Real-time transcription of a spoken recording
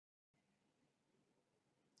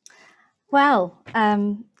Well,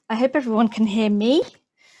 I hope everyone can hear me,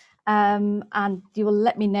 and you will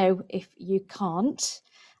let me know if you can't.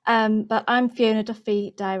 But I'm Fiona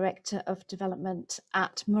Duffy, Director of Development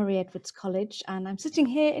at Murray Edwards College, and I'm sitting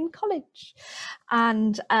here in college.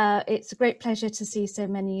 And it's a great pleasure to see so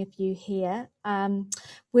many of you here.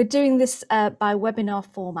 We're doing this by webinar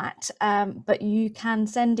format, but you can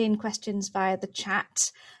send in questions via the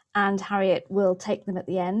chat, and Harriet will take them at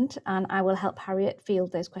the end, and I will help Harriet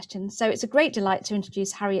field those questions. So it's a great delight to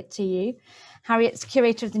introduce Harriet to you. Harriet's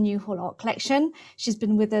curator of the New Hall Art Collection. She's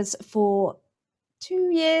been with us for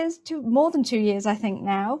 2 years, more than 2 years, I think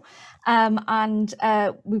now. And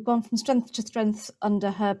we've gone from strength to strength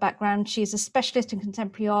under her background. She's a specialist in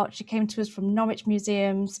contemporary art. She came to us from Norwich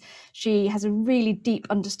Museums. She has a really deep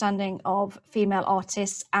understanding of female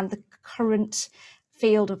artists and the current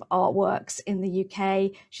field of artworks in the UK.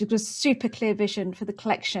 She's got a super clear vision for the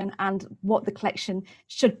collection and what the collection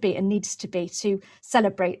should be and needs to be to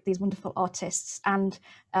celebrate these wonderful artists. And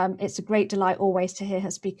it's a great delight always to hear her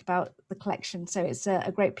speak about the collection. So it's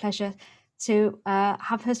a great pleasure to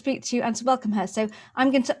have her speak to you and to welcome her. So I'm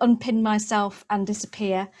going to unpin myself and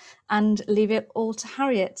disappear and leave it all to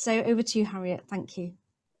Harriet. So over to you, Harriet. Thank you.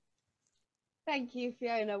 Thank you,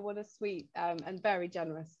 Fiona. What a sweet and very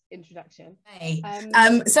generous introduction. Hey.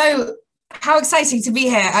 So how exciting to be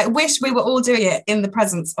here. I wish we were all doing it in the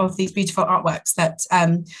presence of these beautiful artworks that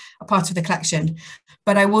are part of the collection,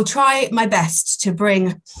 but I will try my best to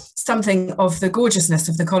bring something of the gorgeousness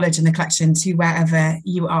of the college and the collection to wherever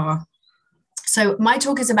you are. So my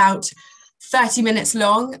talk is about 30 minutes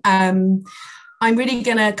long. I'm really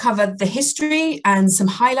going to cover the history and some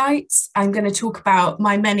highlights. I'm going to talk about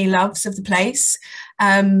my many loves of the place.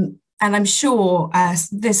 And I'm sure a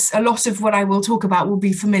lot of what I will talk about will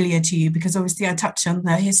be familiar to you because obviously I touch on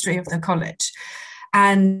the history of the college.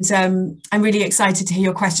 And I'm really excited to hear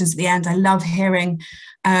your questions at the end. I love hearing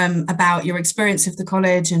about your experience of the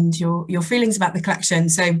college and your feelings about the collection.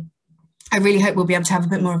 So I really hope we'll be able to have a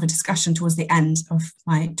bit more of a discussion towards the end of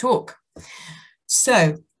my talk.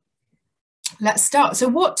 So let's start. So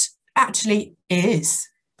what actually is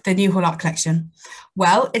the New Hall Art Collection?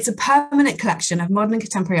 Well, it's a permanent collection of modern and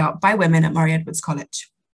contemporary art by women at Murray Edwards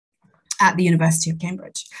College at the University of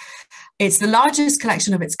Cambridge. It's the largest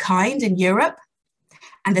collection of its kind in Europe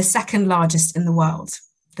and the second largest in the world.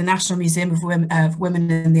 The National Museum of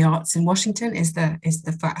Women in the Arts in Washington is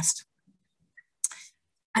the first.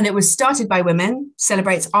 And it was started by women,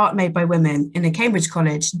 celebrates art made by women in a Cambridge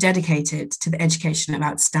college dedicated to the education of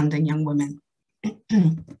outstanding young women.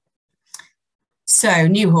 So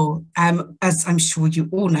New Hall, as I'm sure you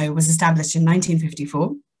all know, was established in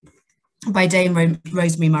 1954 by Dame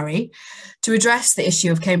Rosemary Murray to address the issue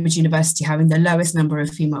of Cambridge University having the lowest number of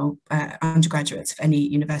female undergraduates of any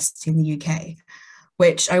university in the UK,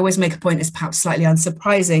 which I always make a point is perhaps slightly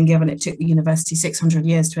unsurprising given it took the university 600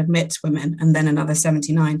 years to admit women and then another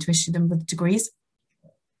 79 to issue them with degrees.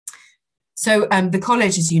 So the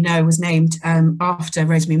college, as you know, was named after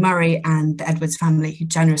Rosemary Murray and the Edwards family, who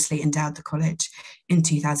generously endowed the college in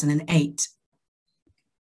 2008.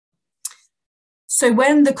 So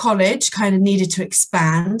when the college kind of needed to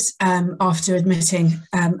expand after admitting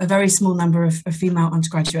a very small number of female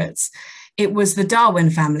undergraduates, it was the Darwin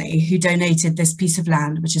family who donated this piece of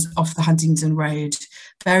land, which is off the Huntingdon Road,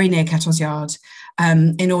 very near Kettle's Yard,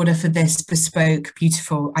 in order for this bespoke,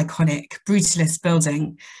 beautiful, iconic, brutalist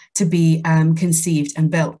building to be conceived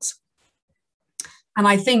and built. And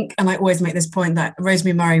I think, and I always make this point, that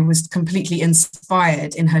Rosemary Murray was completely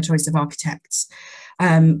inspired in her choice of architects,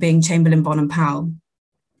 being Chamberlain, Bon and Powell,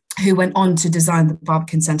 who went on to design the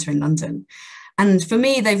Barbican Centre in London. And for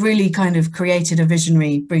me, they've really kind of created a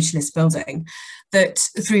visionary brutalist building that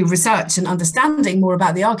through research and understanding more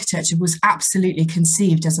about the architecture was absolutely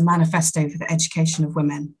conceived as a manifesto for the education of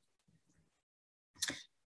women.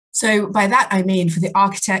 So by that, I mean for the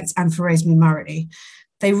architects and for Rosemary Murray,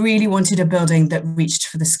 they really wanted a building that reached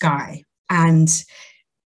for the sky. And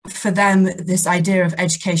for them, this idea of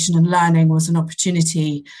education and learning was an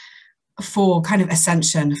opportunity for kind of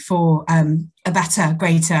ascension, for a better,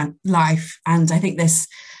 greater life. And I think this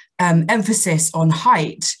emphasis on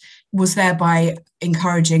height was thereby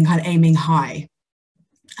encouraging kind of aiming high.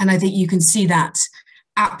 And I think you can see that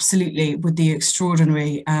absolutely with the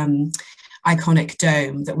extraordinary iconic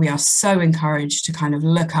dome that we are so encouraged to kind of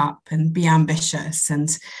look up and be ambitious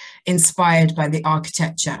and inspired by the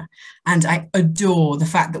architecture. And I adore the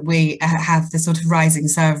fact that we have this sort of rising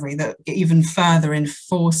servery that even further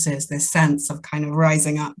enforces this sense of kind of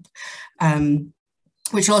rising up,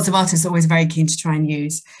 which lots of artists are always very keen to try and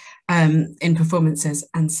use in performances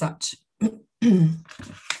and such.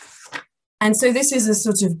 And so this is a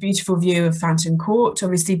sort of beautiful view of Fountain Court,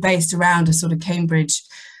 obviously based around a sort of Cambridge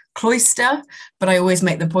cloister, but I always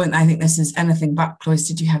make the point that I think this is anything but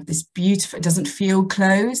cloistered. You have this beautiful, it doesn't feel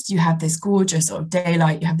closed, you have this gorgeous sort of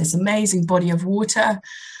daylight, you have this amazing body of water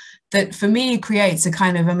that for me creates a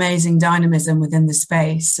kind of amazing dynamism within the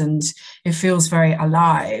space, and it feels very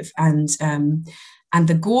alive, and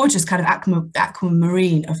the gorgeous kind of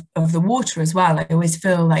aquamarine of the water as well. I always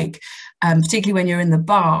feel like, particularly when you're in the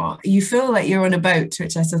bar, you feel like you're on a boat,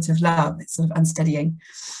 which I sort of love. It's sort of unsteadying.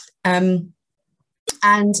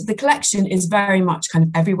 And the collection is very much kind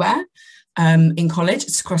of everywhere in college.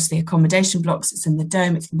 It's across the accommodation blocks, it's in the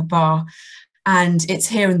dome, it's in the bar, and it's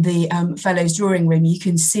here in the Fellows drawing room. You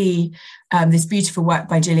can see this beautiful work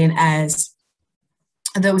by Gillian Ayres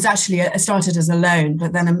that was actually started as a loan,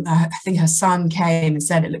 but then I think her son came and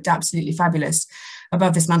said it looked absolutely fabulous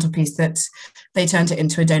above this mantelpiece, that they turned it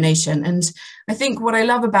into a donation. And I think what I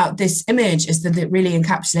love about this image is that it really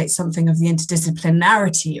encapsulates something of the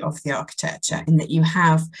interdisciplinarity of the architecture, in that you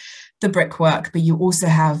have the brickwork, but you also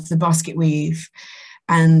have the basket weave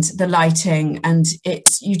and the lighting, and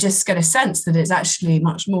you just get a sense that it's actually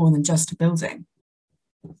much more than just a building.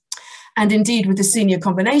 And indeed, with the senior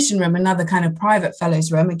combination room, another kind of private fellows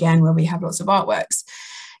room, again, where we have lots of artworks,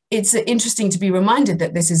 it's interesting to be reminded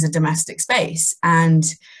that this is a domestic space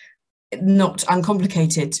and not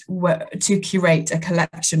uncomplicated to curate a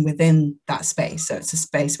collection within that space. So it's a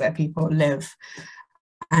space where people live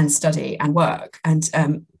and study and work, and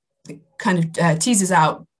kind of teases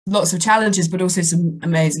out lots of challenges, but also some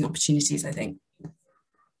amazing opportunities, I think.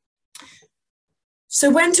 So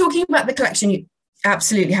when talking about the collection, you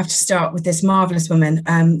absolutely have to start with this marvelous woman,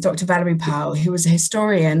 Dr. Valerie Powell, who was a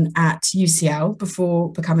historian at UCL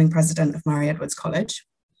before becoming president of Murray Edwards College.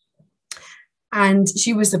 And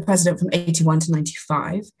she was the president from 81 to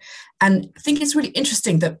 95. And I think it's really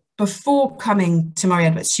interesting that before coming to Murray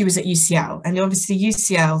Edwards, she was at UCL. And obviously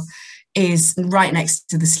UCL is right next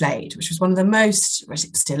to the Slade, which was one of the most, well,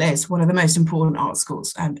 it still is, one of the most important art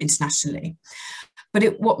schools internationally.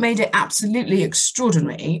 But what made it absolutely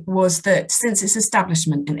extraordinary was that since its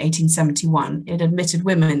establishment in 1871, it admitted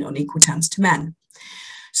women on equal terms to men.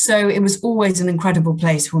 So it was always an incredible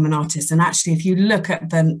place for women artists. And actually, if you look at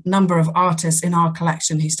the number of artists in our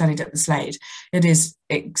collection who studied at the Slade, it is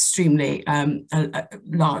extremely a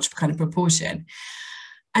large kind of proportion.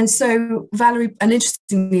 And so Valerie, and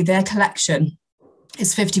interestingly, their collection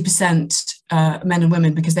is 50% men and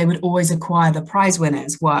women, because they would always acquire the prize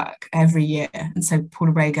winners' work every year. And so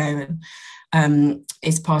Paula Rego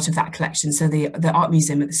is part of that collection. So the Art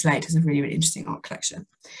Museum at the Slade has a really, really interesting art collection.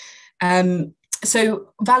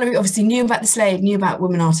 So Valerie obviously knew about the Slade, knew about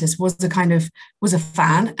women artists, was a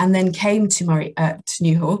fan, and then came to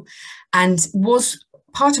Newhall and was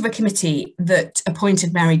part of a committee that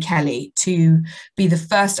appointed Mary Kelly to be the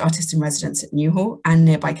first artist in residence at Newhall and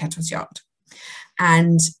nearby Kettle's Yard.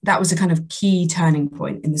 And that was a kind of key turning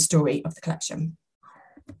point in the story of the collection.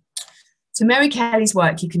 So Mary Kelly's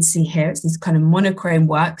work you can see here, it's these kind of monochrome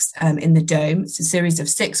works in the dome. It's a series of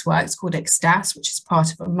 6 works called Extas, which is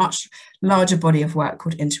part of a much larger body of work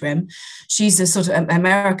called Interim. She's a sort of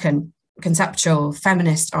American conceptual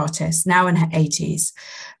feminist artist, now in her 80s,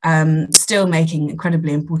 still making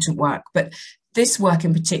incredibly important work. But this work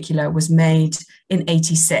in particular was made in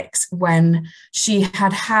 86, when she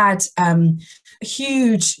had a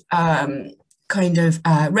huge kind of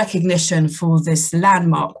recognition for this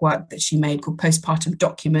landmark work that she made called Postpartum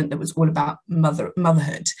Document, that was all about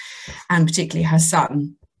motherhood, and particularly her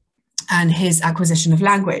son and his acquisition of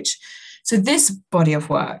language. So this body of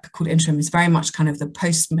work called Interim is very much kind of the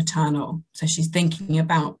post-maternal. So she's thinking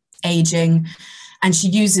about aging, and she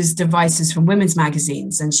uses devices from women's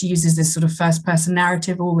magazines, and she uses this sort of first-person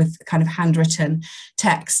narrative, all with kind of handwritten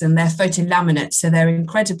text, and they're photolaminates, so they're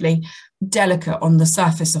incredibly delicate on the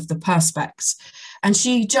surface of the perspex. And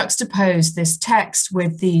she juxtaposed this text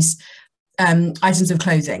with these items of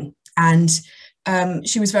clothing, and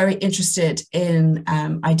she was very interested in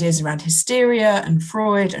ideas around hysteria and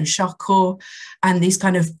Freud and Charcot and these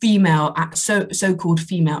kind of female, so-called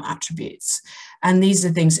female attributes. And these are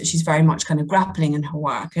things that she's very much kind of grappling in her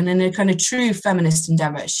work. And in a kind of true feminist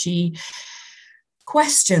endeavor, she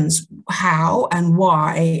questions how and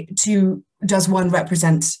why does one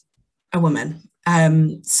represent a woman.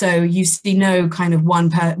 So you see no kind of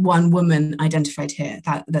one woman identified here,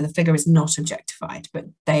 that the figure is not objectified, but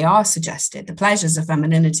they are suggested. The pleasures of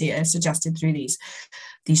femininity are suggested through these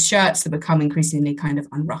shirts that become increasingly kind of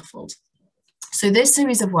unruffled. So this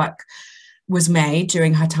series of work was made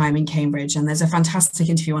during her time in Cambridge. And there's a fantastic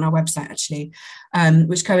interview on our website, actually,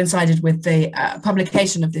 which coincided with the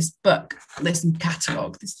publication of this book, this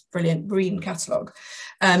catalogue, this brilliant green catalogue.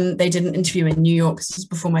 They did an interview in New York, this was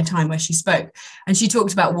before my time, where she spoke. And she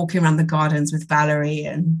talked about walking around the gardens with Valerie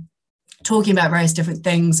and talking about various different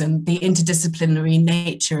things and the interdisciplinary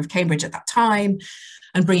nature of Cambridge at that time,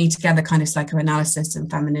 and bringing together kind of psychoanalysis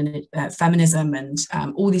and feminism and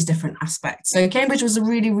all these different aspects. So Cambridge was a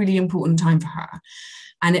really, really important time for her.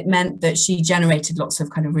 And it meant that she generated lots of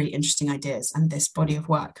kind of really interesting ideas and this body of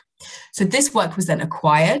work. So this work was then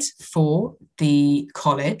acquired for the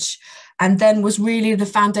college and then was really the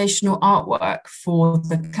foundational artwork for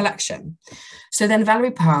the collection. So then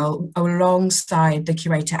Valerie Pearl, alongside the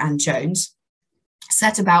curator Anne Jones,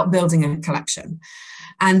 set about building a collection.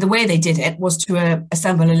 And the way they did it was to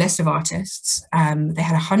assemble a list of artists. They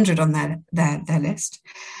had 100 on their list,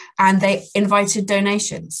 and they invited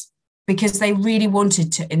donations because they really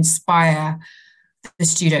wanted to inspire the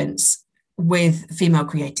students with female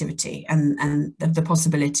creativity and the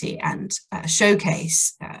possibility and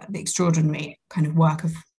showcase the extraordinary kind of work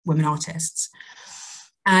of women artists.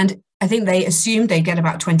 And I think they assumed they'd get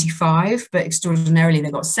about 25, but extraordinarily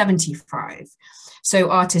they got 75.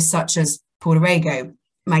 So artists such as Paula Rego,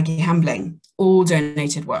 Maggie Hambling, all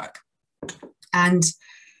donated work. And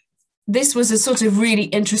this was a sort of really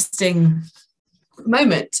interesting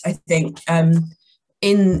moment, I think,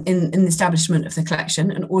 in the establishment of the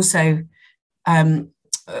collection. And also,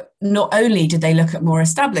 not only did they look at more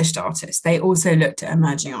established artists, they also looked at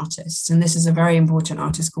emerging artists. And this is a very important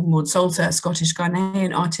artist called Maud Salter, a Scottish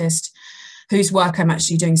Ghanaian artist, whose work I'm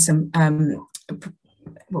actually doing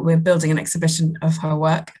we're building an exhibition of her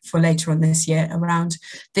work for later on this year around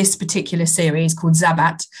this particular series called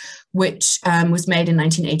Zabat, which was made in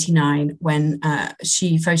 1989 when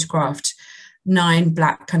she photographed 9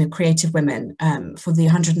 Black kind of creative women for the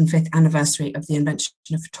 105th anniversary of the invention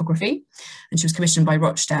of photography. And she was commissioned by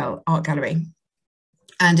Rochdale Art Gallery.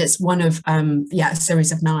 And it's one of, a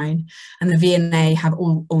series of 9. And the V&A have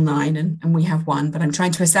all 9 and we have 1, but I'm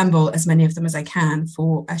trying to assemble as many of them as I can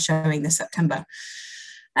for a showing this September.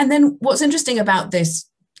 And then what's interesting about this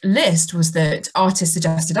list was that artists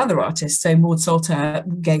suggested other artists. So Maud Salter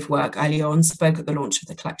gave work early on, spoke at the launch of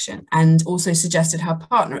the collection, and also suggested her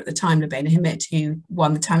partner at the time, Lubena Himit, who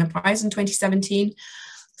won the Turner Prize in 2017,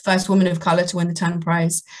 first woman of colour to win the Turner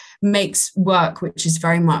Prize, makes work which is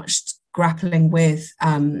very much grappling with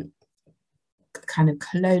kind of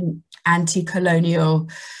anti-colonial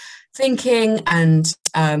thinking and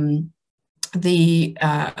the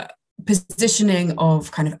positioning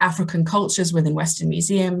of kind of African cultures within Western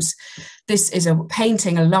museums. This is a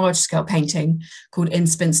painting, a large-scale painting called In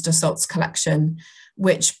Spinster Salt's Collection,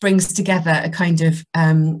 which brings together a kind of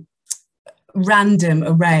random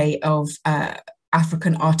array of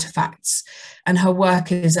African artifacts. And her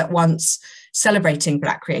work is at once celebrating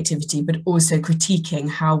Black creativity, but also critiquing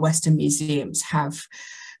how Western museums have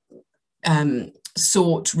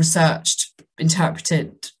sought, researched,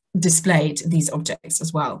 interpreted, displayed these objects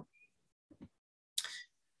as well.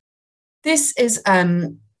 This is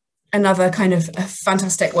another kind of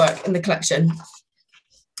fantastic work in the collection,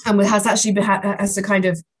 and has actually has a kind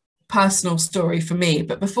of personal story for me.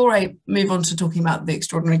 But before I move on to talking about the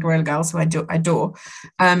extraordinary Guerrilla Girls, who I adore,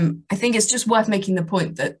 I think it's just worth making the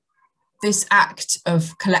point that this act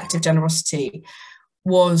of collective generosity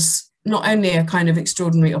was not only a kind of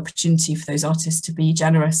extraordinary opportunity for those artists to be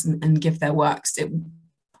generous and give their works.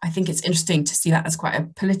 I think it's interesting to see that as quite a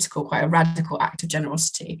political, quite a radical act of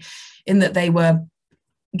generosity, in that they were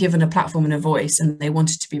given a platform and a voice and they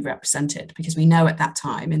wanted to be represented, because we know at that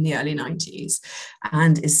time in the early 90s,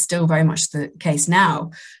 and is still very much the case now,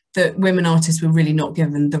 that women artists were really not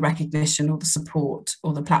given the recognition or the support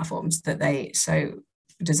or the platforms that they so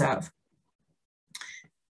deserve.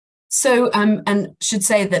 So, and should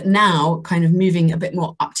say that now, kind of moving a bit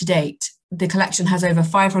more up to date, the collection has over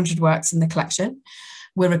 500 works in the collection.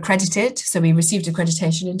 We're accredited, so we received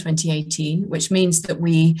accreditation in 2018, which means that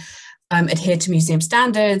we adhere to museum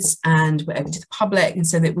standards and we're open to the public, and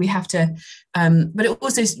so that we have to, but it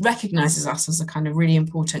also recognises us as a kind of really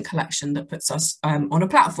important collection that puts us on a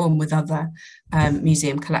platform with other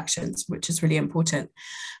museum collections, which is really important.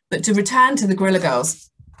 But to return to the Guerrilla Girls,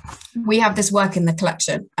 we have this work in the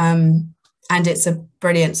collection, and it's a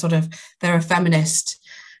brilliant sort of, they're a feminist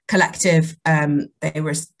collective. They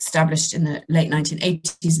were established in the late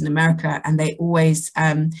 1980s in America, and they always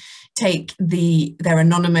they're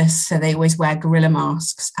anonymous, so they always wear gorilla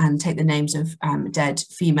masks and take the names of dead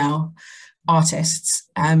female artists.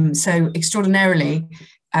 So extraordinarily,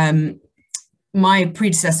 my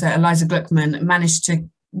predecessor, Eliza Gluckman, managed to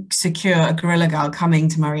secure a guerrilla girl coming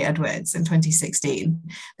to Murray Edwards in 2016.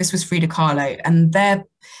 This was Frida Kahlo, and their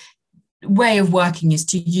way of working is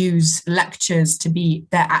to use lectures to be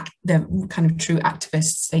their kind of true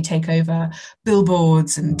activists. They take over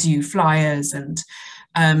billboards and do flyers, and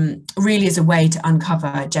really as a way to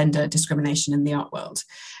uncover gender discrimination in the art world.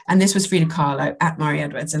 And this was Frida Kahlo at Murray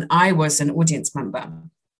Edwards, and I was an audience member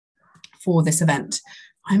for this event.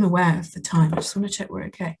 I'm aware of the time. I just want to check we're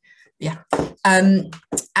okay. Yeah. And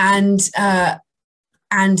a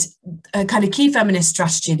kind of key feminist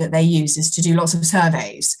strategy that they use is to do lots of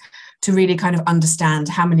surveys to really kind of understand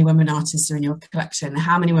how many women artists are in your collection,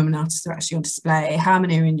 how many women artists are actually on display, how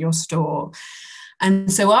many are in your store.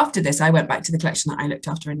 And so after this, I went back to the collection that I looked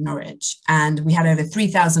after in Norwich, and we had over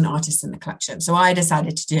 3,000 artists in the collection. So I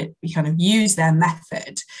decided to kind of use their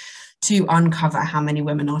method to uncover how many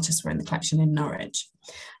women artists were in the collection in Norwich.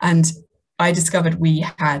 And I discovered we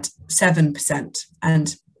had 7%.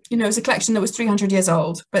 And, you know, it was a collection that was 300 years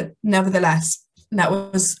old, but nevertheless, that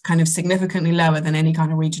was kind of significantly lower than any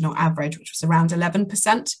kind of regional average, which was around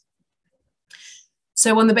 11%.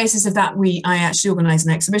 So on the basis of that, I actually organised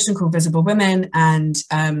an exhibition called Visible Women, and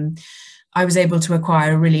I was able to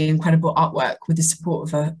acquire a really incredible artwork with the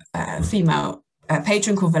support of a female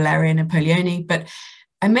patron called Valeria Napoleoni. But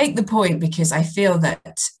I make the point because I feel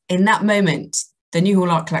that in that moment, the New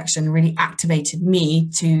Hall Art Collection really activated me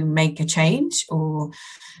to make a change or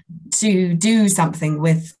to do something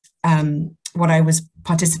with what I was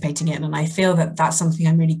participating in. And I feel that that's something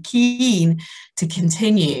I'm really keen to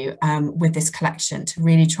continue with this collection, to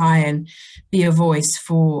really try and be a voice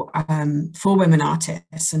for women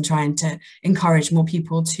artists and trying to encourage more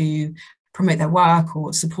people to promote their work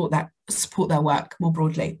or support their work more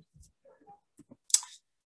broadly.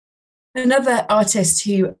 Another artist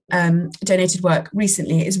who donated work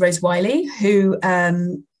recently is Rose Wiley, who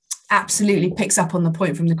absolutely picks up on the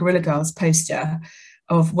point from the Guerrilla Girls poster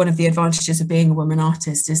of one of the advantages of being a woman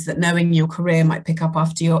artist is that knowing your career might pick up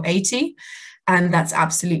after you're 80. And that's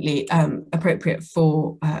absolutely appropriate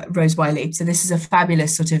for Rose Wiley. So this is a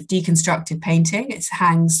fabulous sort of deconstructed painting. It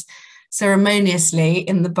hangs ceremoniously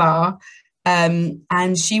in the bar.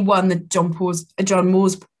 And she won the John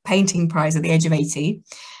Moores Painting Prize at the age of 80.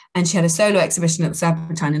 And she had a solo exhibition at the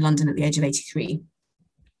Serpentine in London at the age of 83.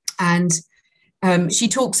 And she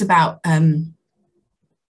talks about,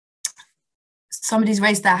 somebody's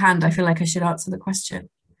raised their hand. I feel like I should answer the question.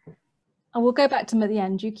 And we'll go back to them at the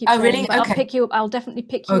end. You keep going, really? Okay. I'll pick you up. I'll definitely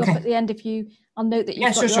pick you up at the end if I'll note that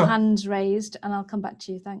you've got your hands raised, and I'll come back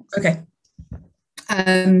to you. Thanks. Okay.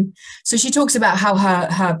 So she talks about how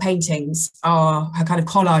her paintings are, her kind of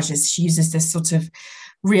collages. She uses this sort of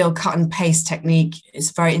real cut and paste technique.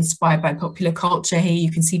 It's very inspired by popular culture. Here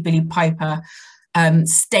you can see Billie Piper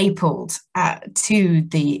stapled to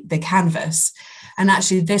the canvas. And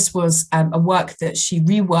actually this was a work that she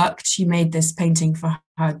reworked. She made this painting for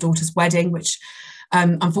her daughter's wedding, which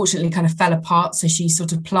unfortunately kind of fell apart. So she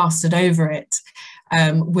sort of plastered over it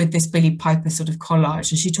with this Billie Piper sort of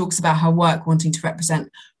collage. And she talks about her work wanting to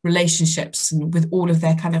represent relationships and with all of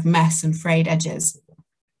their kind of mess and frayed edges.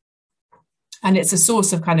 And it's a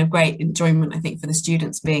source of kind of great enjoyment, I think, for the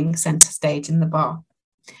students being centre stage in the bar.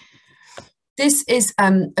 This is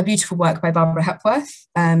a beautiful work by Barbara Hepworth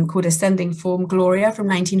called Ascending Form Gloria from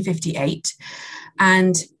 1958.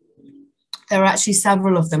 And there are actually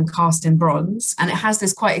several of them cast in bronze, and it has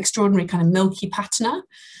this quite extraordinary kind of milky patina.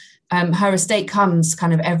 Her estate comes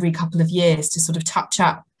kind of every couple of years to sort of touch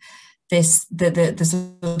up the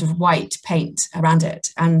sort of white paint around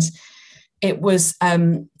it. And it was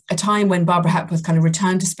a time when Barbara Hepworth kind of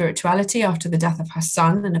returned to spirituality after the death of her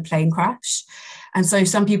son in a plane crash. And so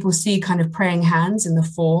some people see kind of praying hands in the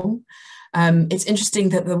form. It's interesting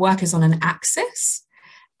that the work is on an axis,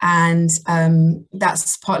 and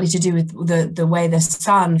that's partly to do with the way the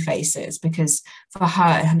sun faces, because for her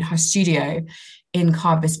and her studio in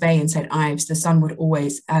Carbis Bay in St. Ives, the sun would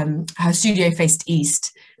always, her studio faced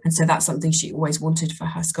east. And so that's something she always wanted for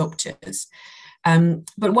her sculptures.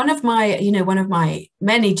 But one of my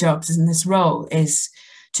many jobs in this role is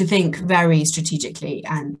to think very strategically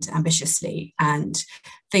and ambitiously and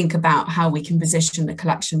think about how we can position the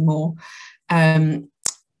collection more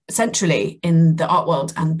centrally in the art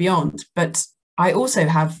world and beyond. But I also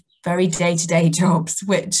have very day-to-day jobs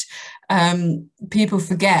which people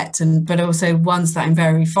forget, but also ones that I'm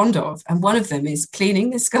very fond of. And one of them is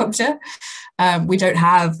cleaning the sculpture. We don't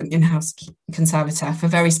have an in-house conservator. For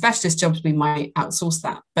very specialist jobs, we might outsource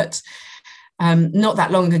that. But not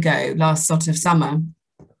that long ago, last sort of summer,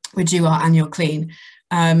 we do our annual clean.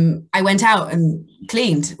 I went out and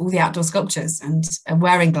cleaned all the outdoor sculptures and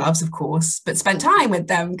wearing gloves, of course, but spent time with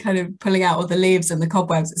them, kind of pulling out all the leaves and the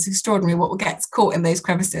cobwebs. It's extraordinary what gets caught in those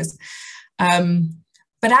crevices.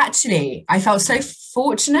 But actually, I felt so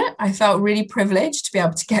fortunate. I felt really privileged to be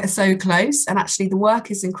able to get so close. And actually, the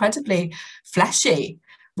work is incredibly fleshy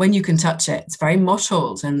when you can touch it. It's very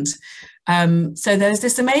mottled. And so there's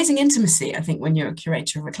this amazing intimacy, I think, when you're a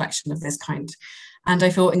curator of a collection of this kind. And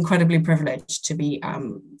I feel incredibly privileged to be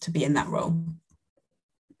in that role.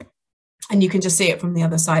 And you can just see it from the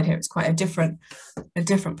other side here. It's quite a different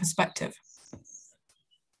perspective.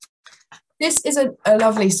 This is a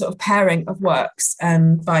lovely sort of pairing of works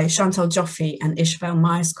by Chantal Joffe and Ishbel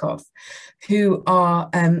Myerscough, who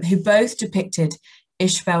both depicted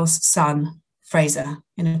Ishbel's son, Fraser,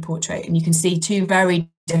 in a portrait. And you can see two very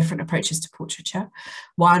different approaches to portraiture.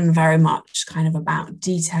 One very much kind of about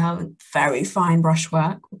detail and very fine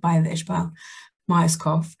brushwork by the Ishbel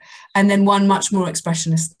Myerscough, and then one much more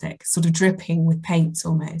expressionistic, sort of dripping with paints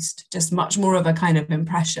almost, just much more of a kind of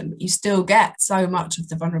impression, but you still get so much of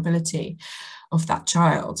the vulnerability of that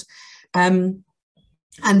child. And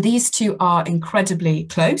these two are incredibly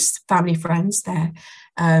close, family friends. They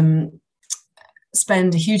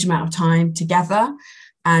spend a huge amount of time together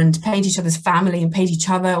and paint each other's family and paint each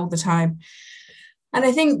other all the time. And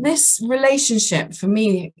I think this relationship, for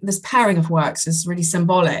me, this pairing of works is really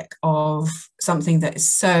symbolic of something that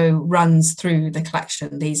runs through the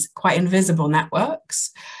collection, these quite invisible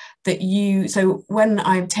networks that so when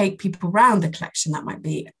I take people around the collection, that might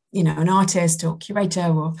be, an artist or curator,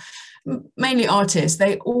 or mainly artists,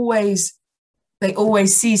 they always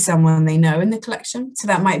see someone they know in the collection. So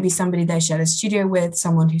that might be somebody they shared a studio with,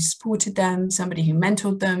 someone who supported them, somebody who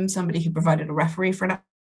mentored them, somebody who provided a referee for an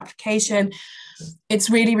application. It's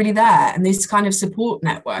really, really there. And this kind of support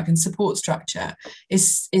network and support structure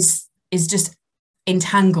is just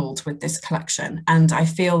entangled with this collection. And I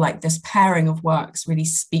feel like this pairing of works really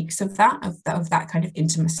speaks of that kind of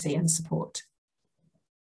intimacy and support.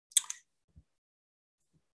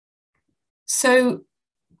 So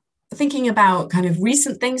thinking about kind of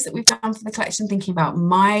recent things that we've done for the collection, thinking about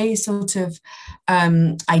my sort of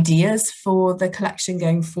ideas for the collection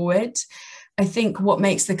going forward. I think what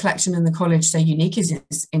makes the collection in the college so unique is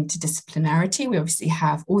its interdisciplinarity. We obviously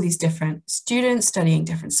have all these different students studying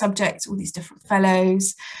different subjects, all these different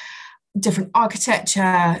fellows, different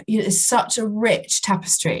architecture. It's such a rich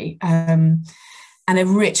tapestry and a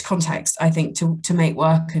rich context, I think, to make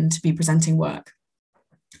work and to be presenting work.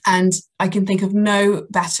 And I can think of no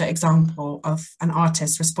better example of an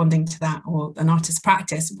artist responding to that, or an artist's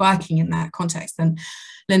practice working in that context, than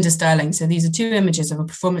Linda Sterling. So these are two images of a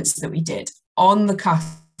performance that we did on the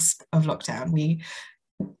cusp of lockdown. We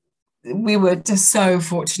were just so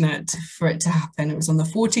fortunate for it to happen. It was on the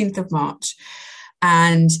 14th of March,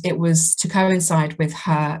 and it was to coincide with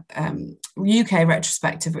her UK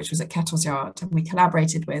retrospective, which was at Kettle's Yard. And we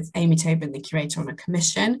collaborated with Amy Tobin, the curator, on a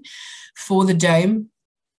commission for the Dome.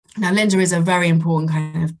 Now, Linda is a very important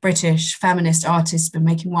kind of British feminist artist, been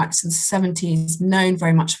making work since the 70s, known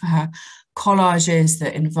very much for her collages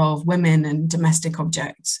that involve women and domestic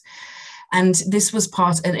objects. And this was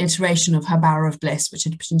an iteration of her Bower of Bliss, which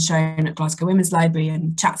had been shown at Glasgow Women's Library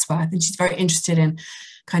and Chatsworth. And she's very interested in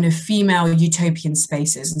kind of female utopian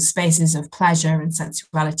spaces and spaces of pleasure and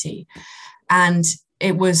sensuality. And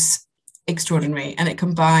it was extraordinary, and it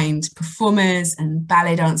combined performers and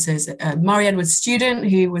ballet dancers. Mari Edwards' student,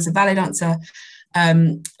 who was a ballet dancer,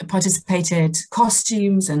 participated,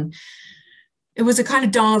 costumes, and it was a kind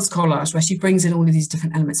of dance collage where she brings in all of these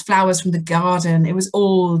different elements, flowers from the garden. It was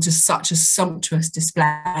all just such a sumptuous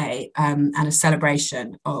display and a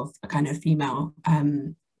celebration of a kind of female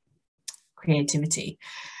creativity.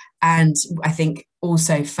 And I think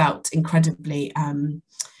also felt incredibly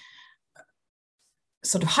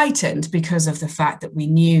sort of heightened because of the fact that we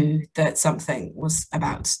knew that something was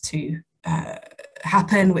about to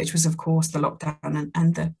happen, which was, of course, the lockdown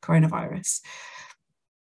and the coronavirus.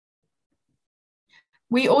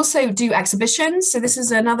 We also do exhibitions. So this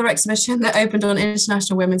is another exhibition that opened on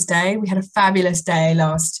International Women's Day. We had a fabulous day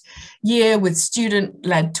last year with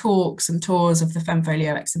student-led talks and tours of the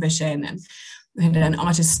Femfolio exhibition. And we had an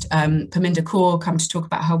artist, Paminda Kaur, come to talk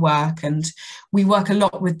about her work. And we work a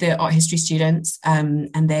lot with the art history students, and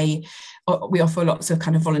we offer lots of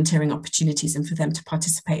kind of volunteering opportunities and for them to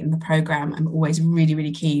participate in the programme. I'm always really,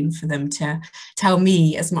 really keen for them to tell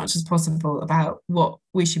me as much as possible about what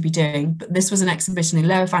we should be doing. But this was an exhibition in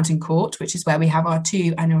Lower Fountain Court, which is where we have our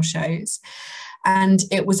 2 annual shows. And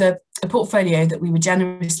it was a portfolio that we were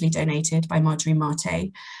generously donated by Marjorie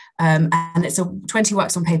Marte, and it's 20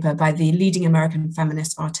 works on paper by the leading American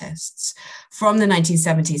feminist artists from the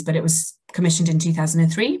 1970s, but it was commissioned in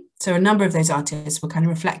 2003. So a number of those artists were kind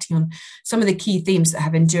of reflecting on some of the key themes that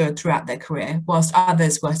have endured throughout their career, whilst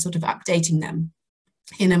others were sort of updating them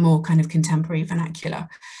in a more kind of contemporary vernacular.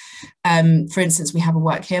 For instance, we have a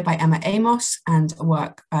work here by Emma Amos, and a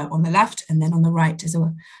work on the left, and then on the right is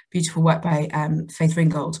a beautiful work by Faith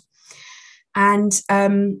Ringgold. And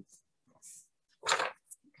I'm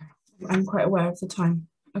quite aware of the time.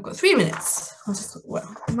 I've got 3 minutes.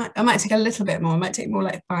 I might take a little bit more. I might take more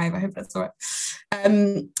like 5. I hope that's all right.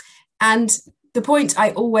 And the point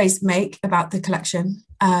I always make about the collection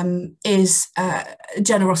is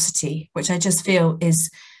generosity, which I just feel is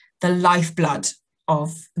the lifeblood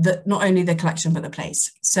of not only the collection, but the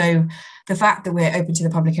place. So the fact that we're open to the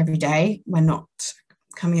public every day, we're not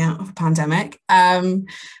coming out of a pandemic,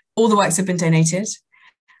 all the works have been donated.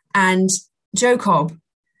 And Jo Cobb,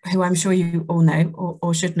 who I'm sure you all know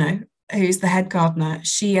or should know, who's the head gardener,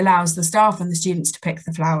 she allows the staff and the students to pick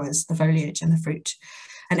the flowers, the foliage and the fruit,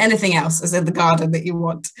 and anything else is in the garden that you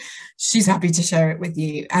want. She's happy to share it with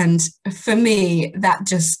you. And for me, that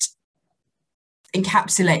just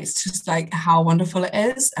encapsulates just like how wonderful it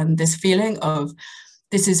is, and this feeling of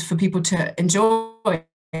this is for people to enjoy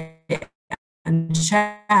and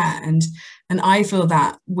share. And I feel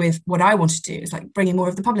that with what I want to do is like bringing more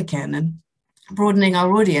of the public in and broadening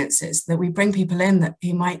our audiences, that we bring people in that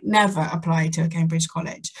who might never apply to a Cambridge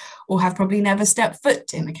college or have probably never stepped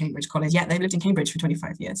foot in a Cambridge college, yet they've lived in Cambridge for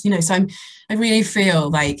 25 years. You know, so I really feel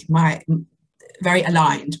like very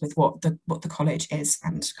aligned with what the college is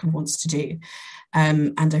and kind of wants to do.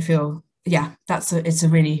 And I feel, yeah, it's a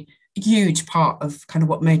really huge part of kind of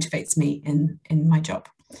what motivates me in my job.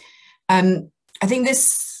 I think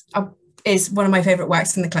this is one of my favourite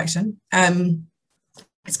works in the collection.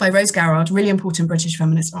 It's by Rose Garrard, really important British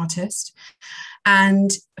feminist artist.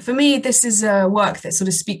 And for me, this is a work that sort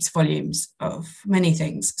of speaks volumes of many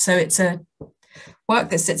things. So it's a work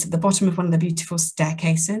that sits at the bottom of one of the beautiful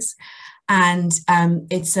staircases. And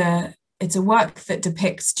it's a work that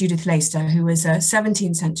depicts Judith Leyster, who was a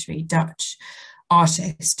 17th century Dutch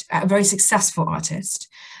artist, a very successful artist.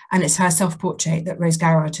 And it's her self-portrait that Rose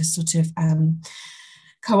Garrard has sort of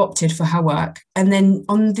co-opted for her work. And then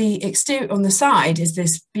on the exterior, on the side, is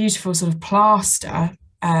this beautiful sort of plaster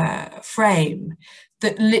frame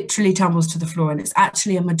that literally tumbles to the floor. And it's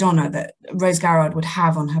actually a Madonna that Rose Garrard would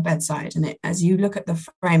have on her bedside. And as you look at the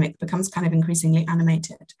frame, it becomes kind of increasingly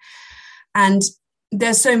animated. And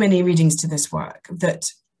there's so many readings to this work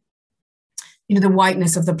that, you know, the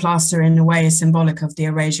whiteness of the plaster in a way is symbolic of the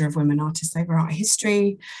erasure of women artists over art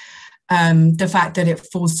history. The fact that it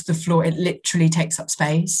falls to the floor, it literally takes up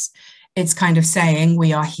space. It's kind of saying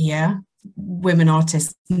we are here. Women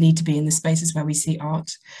artists need to be in the spaces where we see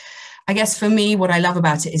art. I guess for me, what I love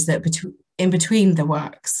about it is that in between the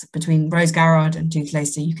works, between Rose Garrard and Judith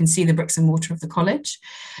Leyster, you can see the bricks and mortar of the college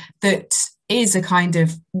that is a kind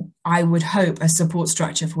of, I would hope, a support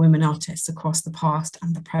structure for women artists across the past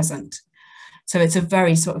and the present. So it's a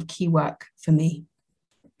very sort of key work for me.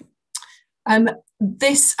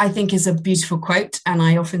 This, I think, is a beautiful quote, and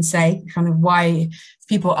I often say kind of why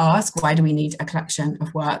people ask, why do we need a collection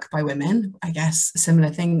of work by women? I guess a similar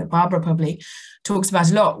thing that Barbara probably talks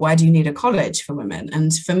about a lot. Why do you need a college for women?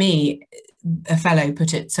 And for me, a fellow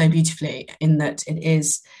put it so beautifully in that it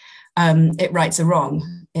is, it rights a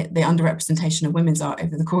wrong, the underrepresentation of women's art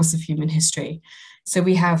over the course of human history. So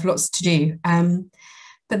we have lots to do.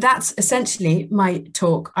 But that's essentially my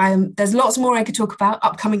talk. There's lots more I could talk about,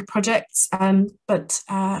 upcoming projects, but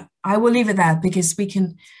I will leave it there because we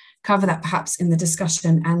can cover that perhaps in the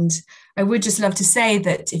discussion. And I would just love to say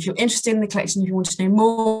that if you're interested in the collection, if you want to know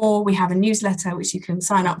more, we have a newsletter which you can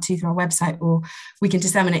sign up to through our website, or we can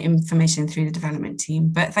disseminate information through the development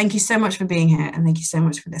team. But thank you so much for being here, and thank you so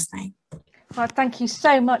much for listening. Well, thank you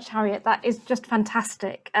so much, Harriet. That is just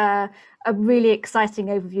fantastic. A really exciting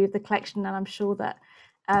overview of the collection, and I'm sure that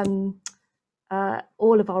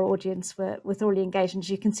all of our audience were thoroughly engaged. And as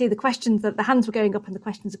you can see, the hands were going up and the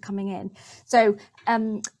questions are coming in. So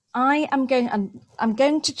I'm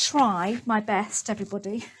going to try my best,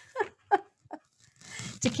 everybody,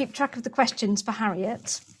 to keep track of the questions for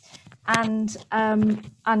Harriet and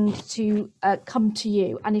to come to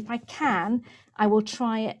you. And if I can, I will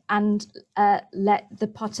try and let the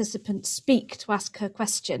participant speak to ask her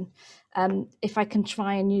question. If I can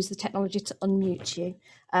try and use the technology to unmute you.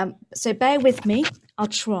 So bear with me, I'll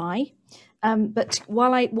try. But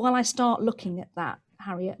while I start looking at that,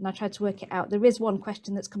 Harriet, and I tried to work it out, there is one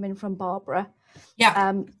question that's come in from Barbara,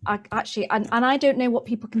 Yeah. I actually, and I don't know what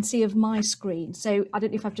people can see of my screen. So I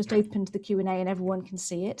don't know if I've just opened the Q&A and everyone can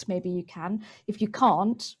see it. Maybe you can. If you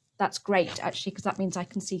can't, that's great, actually, because that means I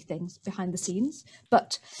can see things behind the scenes.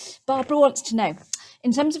 But Barbara wants to know,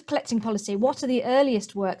 in terms of collecting policy, what are the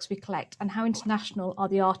earliest works we collect and how international are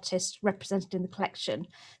the artists represented in the collection?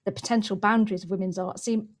 The potential boundaries of women's art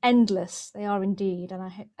seem endless. They are indeed. And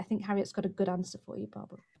I think Harriet's got a good answer for you,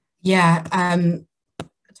 Barbara. Yeah,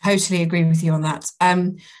 totally agree with you on that.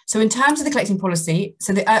 So in terms of the collecting policy,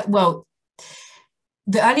 so the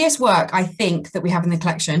earliest work I think that we have in the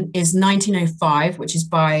collection is 1905, which is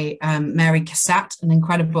by Mary Cassatt, an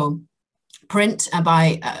incredible print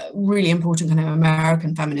by a really important kind of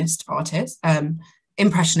American feminist artist,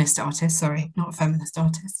 impressionist artist, sorry, not a feminist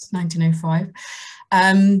artist, 1905.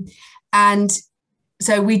 And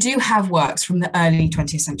so we do have works from the early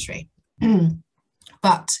 20th century,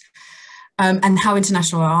 but and how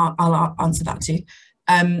international I'll answer that too.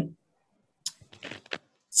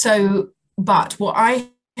 But what I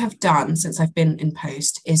have done since I've been in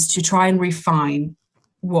post is to try and refine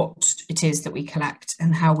what it is that we collect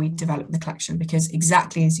and how we develop the collection, because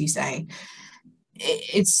exactly as you say,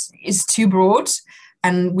 it's too broad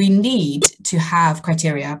and we need to have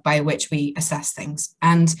criteria by which we assess things.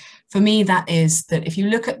 And for me, that is that if you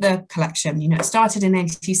look at the collection, it started in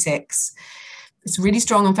 86, it's really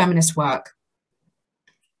strong on feminist work.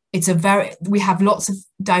 We have lots of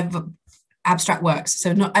abstract works,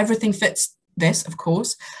 so not everything fits this, of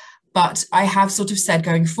course, but I have sort of said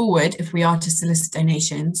going forward, if we are to solicit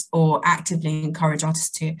donations or actively encourage artists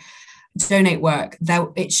to donate work,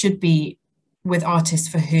 it should be with artists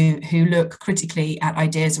for who look critically at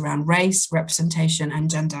ideas around race, representation and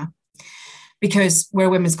gender. Because we're a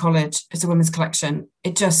women's college, it's a women's collection,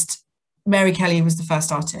 Mary Kelly was the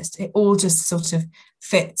first artist. It all just sort of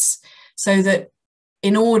fits, so that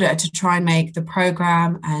in order to try and make the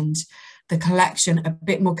programme and the collection a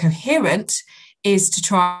bit more coherent is to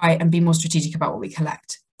try and be more strategic about what we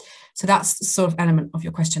collect. So that's the sort of element of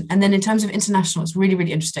your question. And then in terms of international, it's really,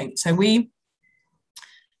 really interesting. So we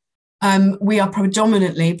are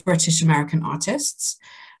predominantly British American artists.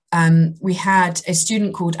 We had a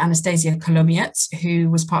student called Anastasia Kolomiets,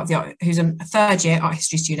 who's a third year art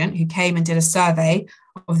history student, who came and did a survey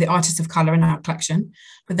of the artists of colour in our collection.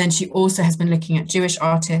 But then she also has been looking at Jewish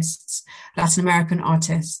artists, Latin American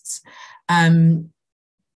artists.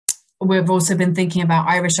 We've also been thinking about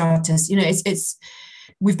Irish artists.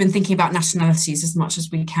 We've been thinking about nationalities as much as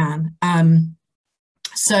we can.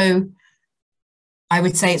 So I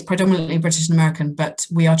would say it's predominantly British and American, but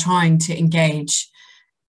we are trying to engage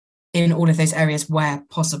in all of those areas where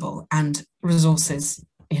possible and resources,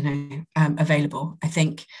 available. I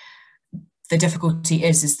think the difficulty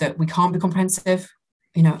is that we can't be comprehensive.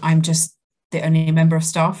 I'm just the only member of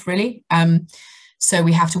staff, really. So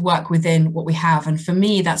we have to work within what we have. And for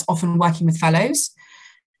me, that's often working with fellows.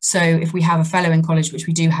 So if we have a fellow in college, which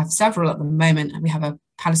we do have several at the moment, and we have a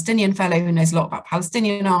Palestinian fellow who knows a lot about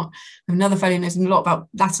Palestinian art, we have another fellow who knows a lot about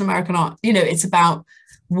Latin American art, it's about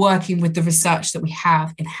working with the research that we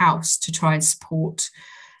have in-house to try and support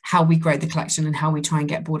how we grow the collection and how we try and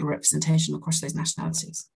get broader representation across those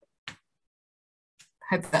nationalities.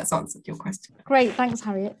 I hope that's answered your question. Great, thanks,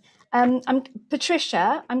 Harriet.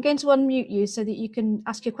 Patricia, I'm going to unmute you so that you can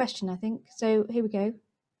ask your question, I think. So here we go.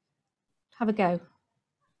 Have a go.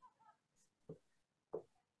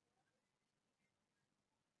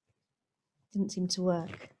 Didn't seem to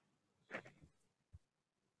work.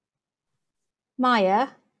 Maya,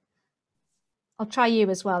 I'll try you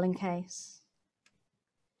as well in case.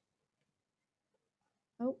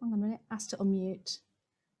 Oh, hang on a minute. Asked to unmute.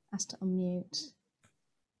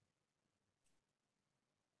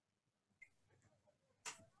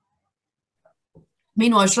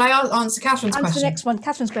 Meanwhile, shall I answer Catherine's question? Answer the next one.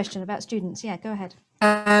 Catherine's question about students. Yeah, go ahead.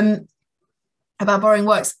 About borrowing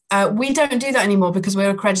works. We don't do that anymore because we're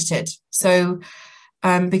accredited. So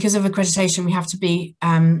because of accreditation, we have to be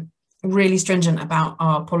really stringent about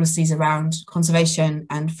our policies around conservation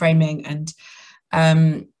and framing and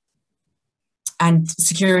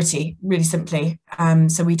security, really simply.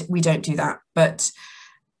 So we don't do that. But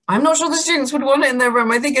I'm not sure the students would want it in their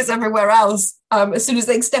room. I think it's everywhere else. As soon as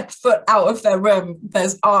they step foot out of their room,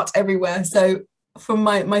 there's art everywhere. So from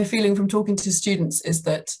my feeling from talking to students is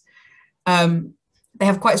that they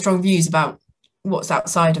have quite strong views about what's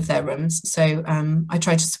outside of their rooms. So I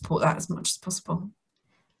try to support that as much as possible.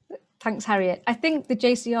 Thanks, Harriet. I think the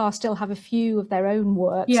JCR still have a few of their own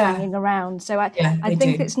works hanging around. So I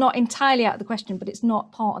think it's not entirely out of the question, but it's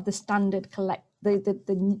not part of the standard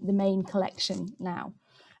the main collection now.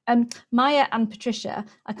 Maya and Patricia,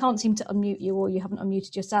 I can't seem to unmute you, or you haven't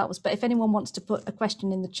unmuted yourselves, but if anyone wants to put a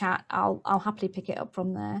question in the chat, I'll happily pick it up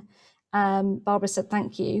from there. Barbara said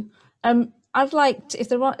thank you. I'd like to,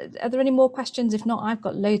 if are there any more questions? If not, I've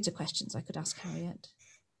got loads of questions I could ask Harriet.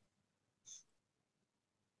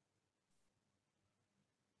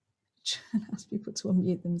 Trying to ask people to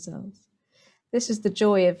unmute themselves. This is the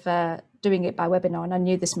joy of doing it by webinar, and I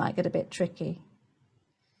knew this might get a bit tricky.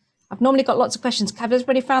 I've normally got lots of questions. Have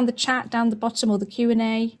everybody found the chat down the bottom or the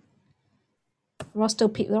Q&A? There are still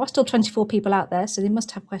 24 people out there, so they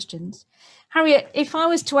must have questions. Harriet, if I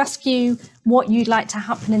was to ask you what you'd like to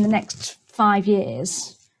happen in the next 5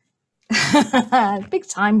 years, big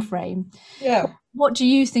time frame. Yeah. What do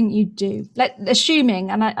you think you'd do? Assuming,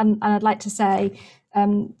 and I'd like to say,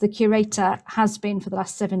 the Curator has been for the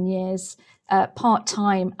last 7 years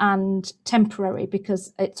part-time and temporary,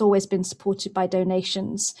 because it's always been supported by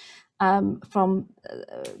donations from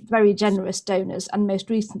very generous donors, and most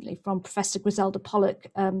recently from Professor Griselda Pollock,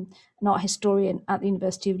 an art historian at the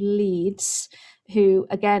University of Leeds, who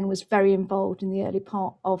again was very involved in the early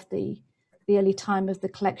part of the early time of the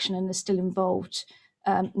collection and is still involved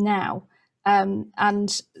now.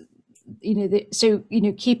 And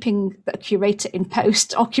keeping the Curator in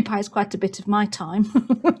post occupies quite a bit of my time.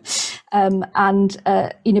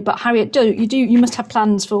 But Harriet, you must have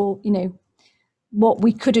plans for what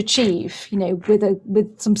we could achieve,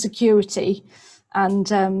 with some security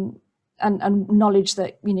and knowledge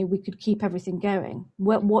that we could keep everything going.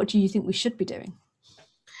 What do you think we should be doing?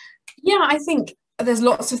 Yeah, I think there's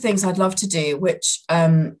lots of things I'd love to do, which,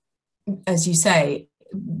 as you say,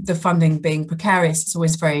 the funding being precarious is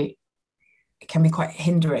always it can be quite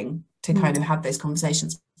hindering to kind of have those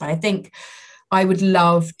conversations. But I think I would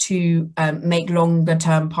love to make longer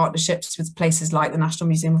term partnerships with places like the National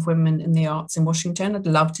Museum of Women in the Arts in Washington. I'd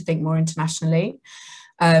love to think more internationally.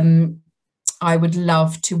 I would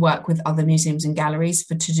love to work with other museums and galleries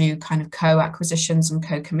to do kind of co-acquisitions and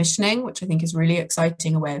co-commissioning, which I think is really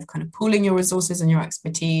exciting, a way of kind of pooling your resources and your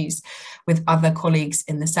expertise with other colleagues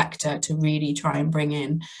in the sector to really try and bring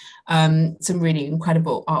in some really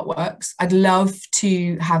incredible artworks. I'd love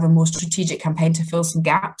to have a more strategic campaign to fill some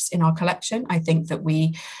gaps in our collection. I think that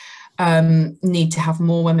we need to have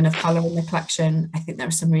more women of colour in the collection. I think there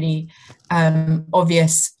are some really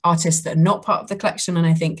obvious artists that are not part of the collection, and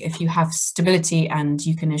I think if you have stability and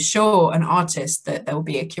you can assure an artist that there will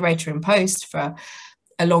be a curator in post for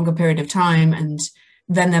a longer period of time, and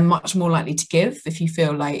then they're much more likely to give if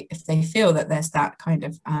they feel that there's that kind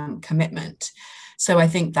of commitment. So I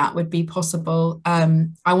think that would be possible.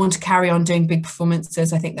 I want to carry on doing big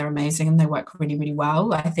performances. I think they're amazing and they work really, really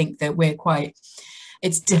well. I think that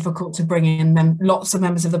it's difficult to bring in lots of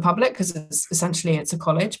members of the public because it's a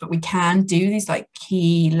college, but we can do these like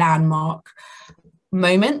key landmark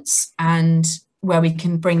moments and where we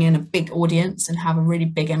can bring in a big audience and have a really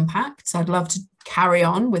big impact. So I'd love to carry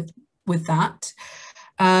on with that.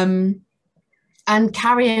 And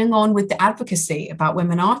carrying on with the advocacy about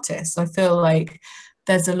women artists. I feel like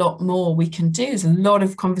there's a lot more we can do. There's a lot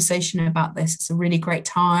of conversation about this. It's a really great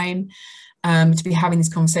time to be having these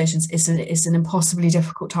conversations. It's an impossibly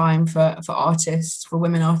difficult time for artists, for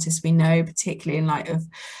women artists, we know, particularly in light of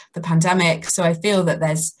the pandemic. So I feel that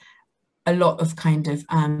there's a lot of kind of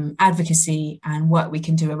advocacy and work we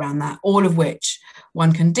can do around that, all of which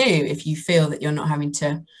one can do if you feel that you're not having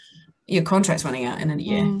to, your contract's running out in a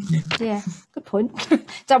year. Yeah, good point.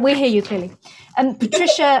 We hear you clearly.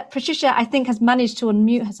 Patricia, I think, has managed to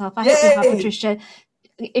unmute herself. I hope you have, Patricia.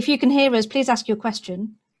 If you can hear us, please ask your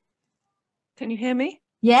question. Can you hear me?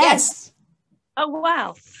 Yes. Oh,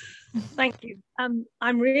 wow. Thank you.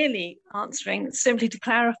 I'm really answering simply to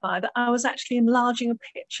clarify that I was actually enlarging a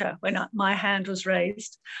picture when my hand was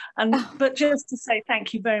raised. But just to say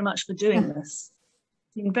thank you very much for doing this.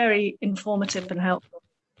 It's been very informative and helpful.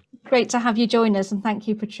 Great to have you join us, and thank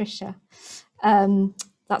you, Patricia.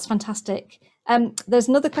 That's fantastic. There's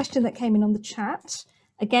another question that came in on the chat.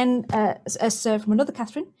 Again, from another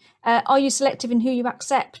Catherine. Are you selective in who you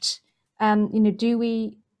accept? Do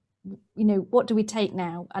we, what do we take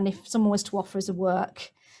now? And if someone was to offer us a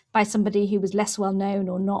work by somebody who was less well known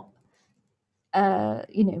or not,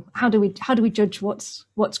 how do we judge what's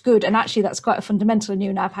good? And actually, that's quite a fundamental. And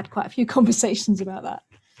you and I have had quite a few conversations about that.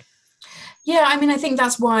 Yeah, I mean, I think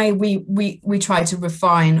that's why we try to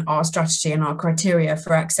refine our strategy and our criteria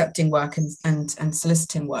for accepting work and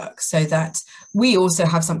soliciting work, so that we also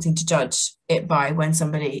have something to judge it by when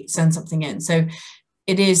somebody sends something in. So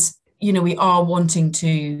it is, we are wanting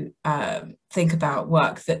to think about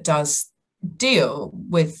work that does deal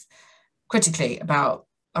with critically about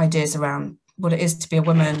ideas around what it is to be a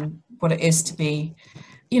woman, what it is to be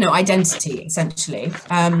identity, essentially.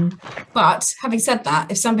 But having said that,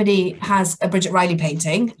 if somebody has a Bridget Riley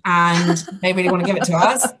painting and they really want to give it to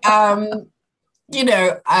us, I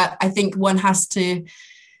think one has to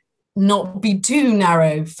not be too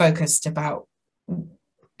narrow focused about.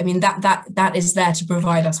 I mean, that is there to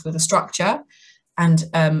provide us with a structure and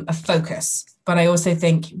a focus. But I also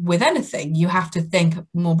think with anything, you have to think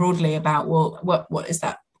more broadly about, well, what is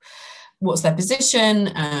that? What's their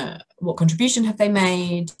position? What contribution have they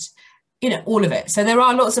made? All of it. So there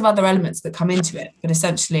are lots of other elements that come into it, but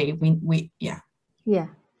essentially yeah.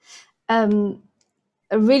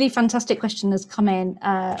 A really fantastic question has come in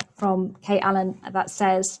from Kate Allen that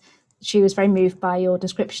says she was very moved by your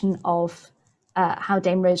description of how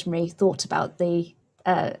Dame Rosemary thought about the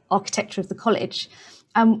architecture of the college.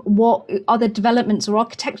 What are the developments or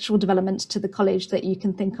architectural developments to the college that you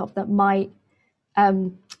can think of that might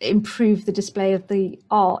improve the display of the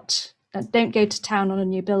art? Don't go to town on a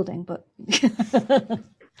new building, but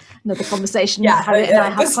another conversation. Yeah, Harriet and I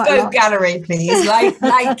have bespoke quite a lot. gallery, please. Like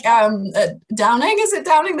Downing, is it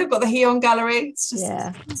Downing? They've got the Heon Gallery. It's just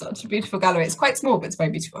such a beautiful gallery. It's quite small, but it's very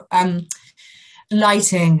beautiful.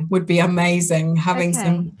 Lighting would be amazing. Having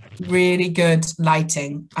some really good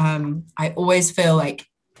lighting. I always feel like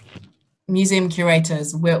museum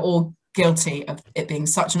curators, we're all guilty of it being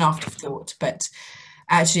such an afterthought, but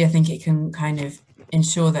actually I think it can kind of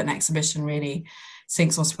ensure that an exhibition really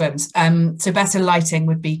sinks or swims. So better lighting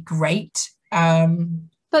would be great. Would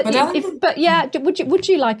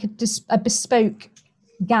you like a bespoke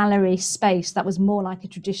gallery space that was more like a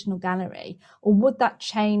traditional gallery, or would that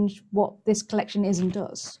change what this collection is and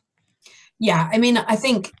does? Yeah, I mean, I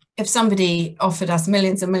think if somebody offered us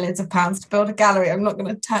millions and millions of pounds to build a gallery, I'm not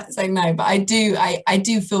going to say no, but I do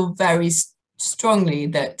feel very strongly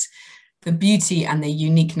that the beauty and the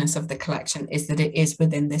uniqueness of the collection is that it is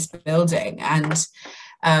within this building. And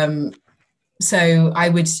so I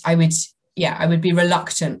would be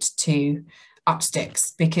reluctant to up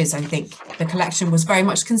sticks, because I think the collection was very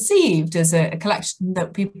much conceived as a collection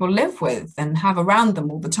that people live with and have around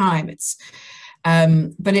them all the time.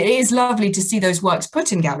 But it is lovely to see those works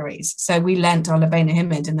put in galleries. So we lent our Levena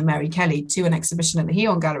Himid and the Mary Kelly to an exhibition at the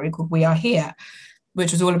Heon Gallery called We Are Here,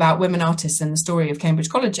 which was all about women artists and the story of Cambridge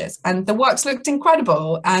colleges. And the works looked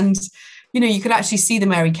incredible. And, you could actually see the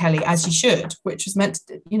Mary Kelly as you should, which was meant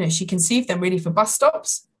to, she conceived them really for bus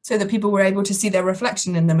stops so that people were able to see their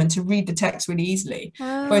reflection in them and to read the text really easily.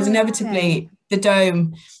 Whereas inevitably the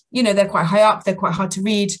dome, they're quite high up, they're quite hard to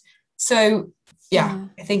read. So, I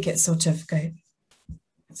think it's sort of good.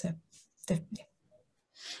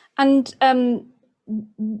 And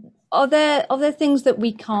are there things that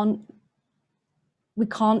we can't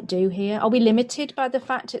do here? Are we limited by the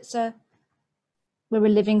fact we're a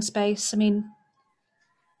living space? I mean,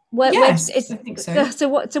 yes, I think so. So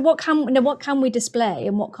what can we display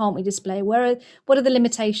and what can't we display? What are the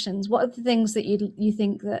limitations? What are the things that you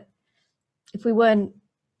think that if we weren't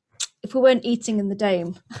eating in the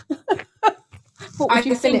dome, what would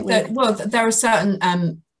you fill it with? Well, there are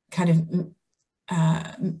certain kind of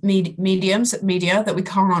media that we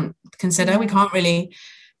can't consider. We can't really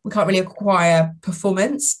acquire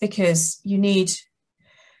performance, because you need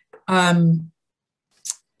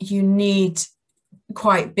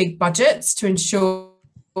quite big budgets to ensure,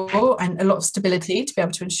 and a lot of stability to be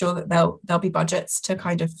able to ensure that there'll be budgets to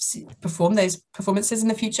kind of perform those performances in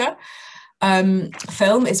the future.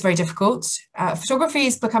 Film is very difficult. Photography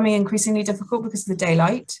is becoming increasingly difficult because of the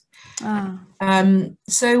daylight.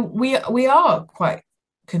 So we are quite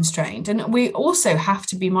constrained, and we also have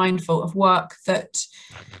to be mindful of work that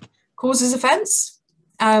causes offence,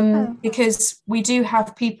 because we do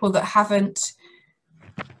have people that haven't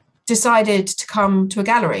decided to come to a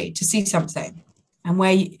gallery to see something, and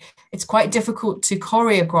where it's quite difficult to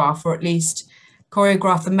choreograph, or at least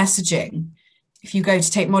choreograph the messaging. If you go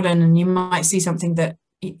to Tate Modern and you might see something that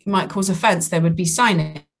it might cause offence, there would be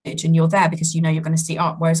signage and you're there because you're going to see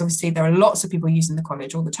art, whereas obviously there are lots of people using the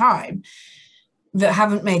college all the time that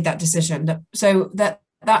haven't made that decision. So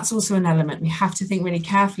that's also an element. We have to think really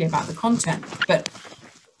carefully about the content. But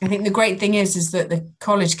I think the great thing is that the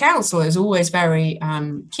College Council is always very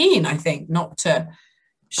keen, I think, not to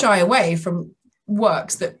shy away from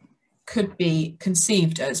works that could be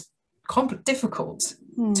conceived as difficult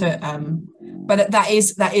to. But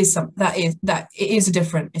it's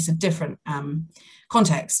a different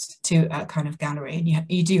context to a kind of gallery, and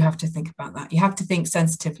you do have to think about that. You have to think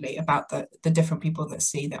sensitively about the different people that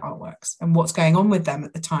see the artworks and what's going on with them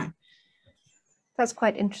at the time. That's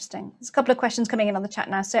quite interesting. There's a couple of questions coming in on the chat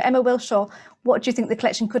now. So Emma Wilshaw, what do you think the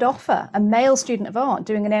collection could offer a male student of art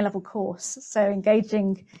doing an A-level course? So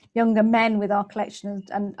engaging younger men with our collection,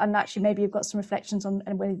 and actually maybe you've got some reflections on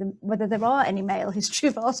whether there are any male history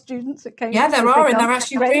of art students at Cambridge. Yeah, there are, and they're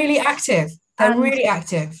actually really active. They're really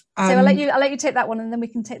active. So I'll let you take that one, and then we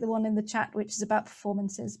can take the one in the chat, which is about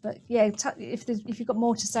performances. But yeah, if you've got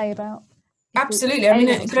more to say about. Absolutely. I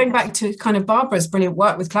mean, going back to kind of Barbara's brilliant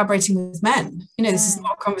work with collaborating with men, you know, this is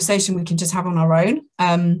not a conversation we can just have on our own.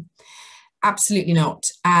 Absolutely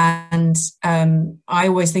not. And I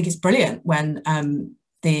always think it's brilliant when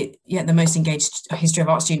the most engaged history of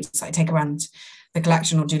art students that I take around the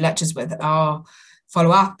collection or do lectures with are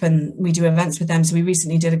follow up, and we do events with them. So we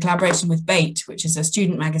recently did a collaboration with Bait, which is a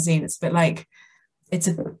student magazine. It's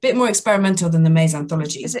a bit more experimental than the Maze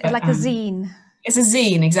anthology. Is it like a zine? It's a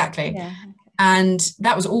zine, exactly. Yeah. And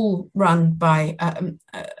that was all run by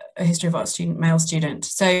a history of art student, male student.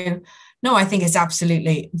 So no, I think it's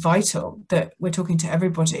absolutely vital that we're talking to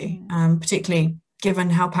everybody, particularly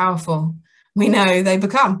given how powerful we know they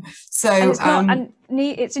become. So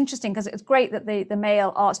it's interesting because it's great that the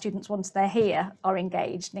male art students, once they're here, are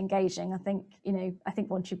engaged and engaging. I think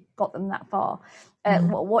once you've got them that far,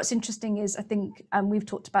 what's interesting is, I think, and we've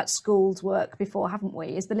talked about schools work before, haven't we,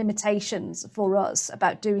 is the limitations for us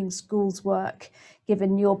about doing schools work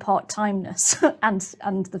given your part-timeness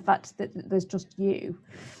and the fact that there's just you.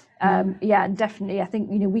 Definitely, I think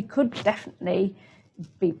we could definitely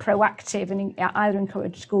be proactive and either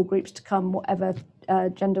encourage school groups to come, whatever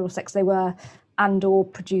gender or sex they were, and or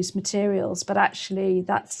produce materials. But actually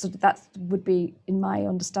that would be, in my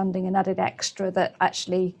understanding, an added extra that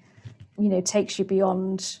actually takes you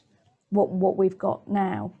beyond what we've got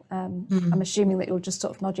now. I'm assuming that you'll just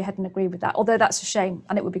sort of nod your head and agree with that, although that's a shame,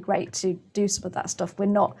 and it would be great to do some of that stuff. We're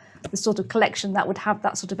not the sort of collection that would have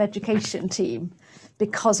that sort of education team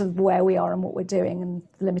because of where we are and what we're doing and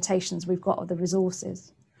the limitations we've got of the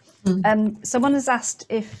resources. Someone has asked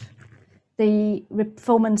if the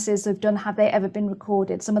performances have they ever been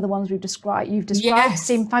recorded? Some of the ones you've described yes.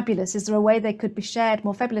 seem fabulous. Is there a way they could be shared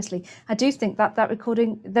more fabulously? I do think that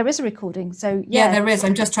recording, there is a recording. So yeah, there is.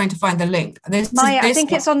 I'm just trying to find the link. I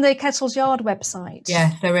think it's on the Kettle's Yard website.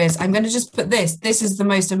 Yeah, there is. I'm going to just put this. This is the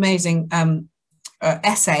most amazing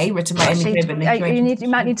essay written by Amy Gibbon. You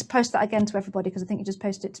might need to post that again to everybody, because I think you just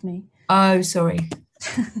posted it to me. Oh, sorry.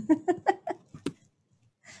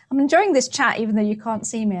 I'm enjoying this chat, even though you can't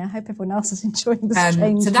see me. I hope everyone else is enjoying this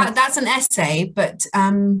change. So that's an essay, but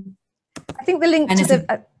I think the link to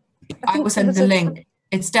the. I will send the link.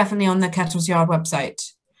 It's definitely on the Kettle's Yard website.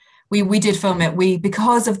 We did film it.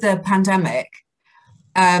 Because of the pandemic,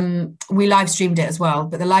 we live streamed it as well.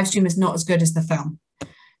 But the live stream is not as good as the film,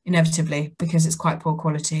 inevitably, because it's quite poor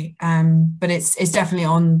quality. But it's definitely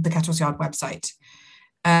on the Kettle's Yard website.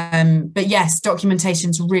 But yes,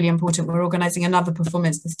 documentation is really important. We're organising another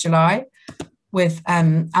performance this July with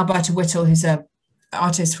Alberta Whittle, who's an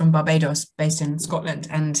artist from Barbados based in Scotland,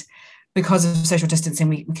 and because of social distancing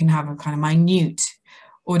we can have a kind of minute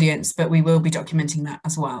audience, but we will be documenting that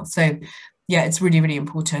as well. So yeah, it's really, really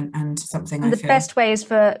important, and something I feel. Best way is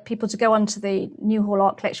for people to go onto the Newhall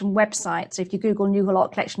Art Collection website. So if you Google Newhall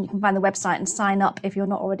Art Collection, you can find the website and sign up if you're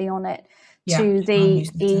not already on it. To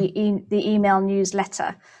the email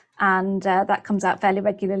newsletter, and that comes out fairly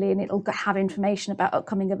regularly, and it'll have information about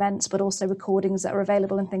upcoming events, but also recordings that are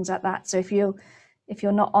available and things like that. So if you're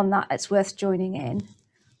not on that, it's worth joining in.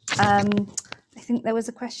 I think there was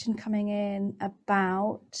a question coming in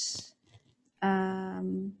about I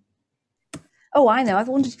know, I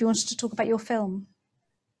wondered if you wanted to talk about your film.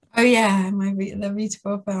 Oh yeah, the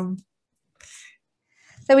beautiful film.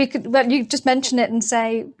 So you just mention it and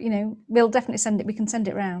say, we'll definitely send it. We can send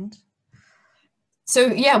it round. So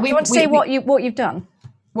yeah, you want to say what you've done?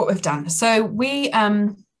 What we've done. So we've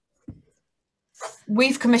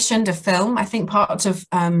commissioned a film. I think part of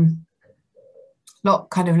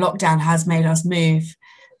lockdown has made us move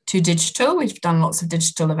to digital. We've done lots of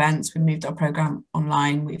digital events. We've moved our program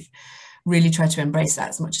online. We've really tried to embrace that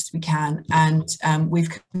as much as we can, and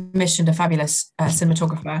we've commissioned a fabulous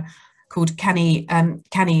cinematographer called Canny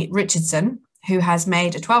Richardson, who has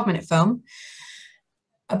made a 12-minute film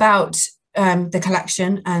about the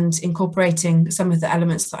collection and incorporating some of the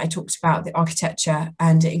elements that I talked about, the architecture,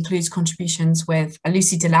 and it includes contributions with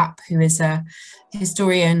Lucy Delap, who is a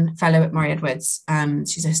historian fellow at Murray Edwards.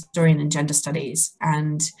 She's a historian in gender studies,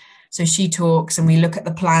 and so she talks, and we look at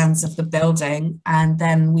the plans of the building, and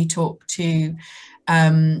then we talk to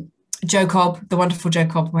Jo Cobb, the wonderful Jo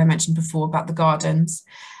Cobb, who I mentioned before, about the gardens.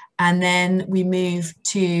 And then we move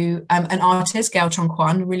to an artist, Gail Chong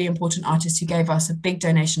Kwan, a really important artist who gave us a big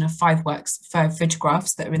donation of 5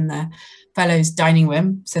 photographs that are in the Fellows dining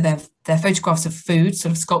room. So they're photographs of food,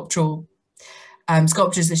 sort of sculptural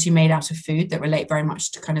sculptures that she made out of food that relate very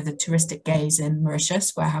much to kind of the touristic gaze in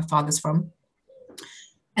Mauritius, where her father's from.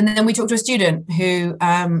 And then we talked to a student who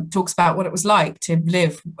talks about what it was like to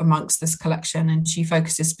live amongst this collection, and she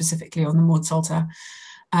focuses specifically on the Maud Salter.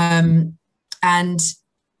 And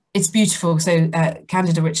it's beautiful. So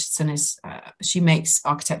Candida Richardson she makes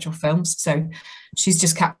architectural films. So she's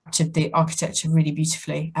just captured the architecture really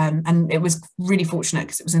beautifully. And it was really fortunate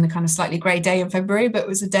because it was in a kind of slightly grey day in February, but it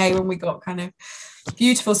was a day when we got kind of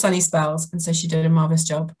beautiful sunny spells. And so she did a marvellous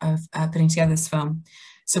job of putting together this film.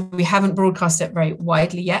 So we haven't broadcast it very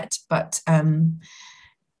widely yet, but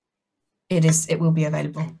it will be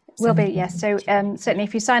available. Will be, yes. So certainly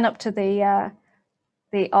if you sign up to the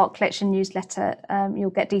art collection newsletter,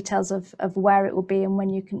 you'll get details of where it will be and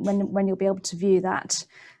when you'll be able to view that,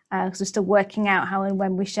 because we're still working out how and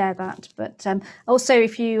when we share that. But also,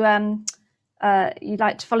 if you you'd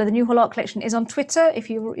like to follow the Newhall Art Collection, is on Twitter if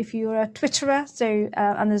you're a Twitterer. So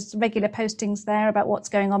and there's regular postings there about what's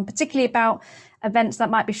going on, particularly about events that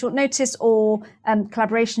might be short notice, or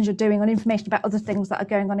collaborations you're doing, on information about other things that are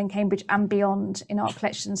going on in Cambridge and beyond in art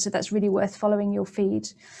collections. So that's really worth following your feed.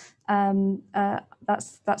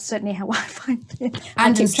 That's certainly how I find it.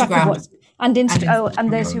 And Instagram. And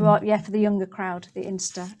those who are, for the younger crowd, the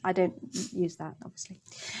Insta. I don't use that, obviously.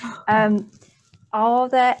 Are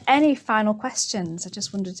there any final questions? I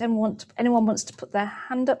just wondered, if anyone wants to put their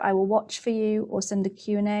hand up, I will watch for you, or send a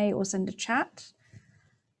Q&A, or send a chat.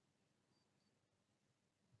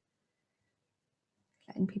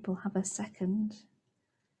 Letting people have a second.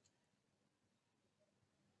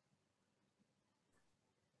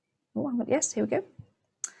 Oh, yes, here we go.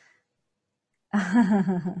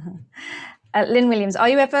 Lynn Williams, are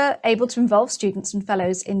you ever able to involve students and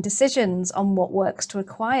fellows in decisions on what works to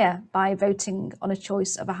acquire by voting on a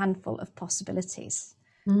choice of a handful of possibilities?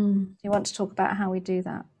 Do you want to talk about how we do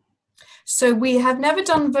that? So we have never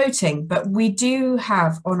done voting, but we do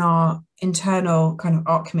have on our internal kind of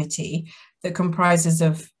art committee that comprises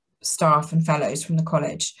of staff and fellows from the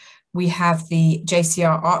college, we have the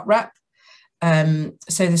JCR art rep.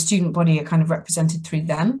 So the student body are kind of represented through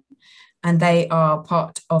them, and they are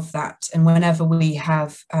part of that. And whenever we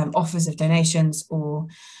have offers of donations or,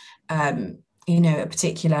 a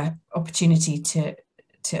particular opportunity to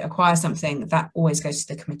acquire something, that always goes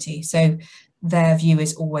to the committee. So their view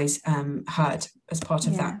is always heard as part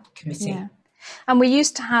of that committee. Yeah. And we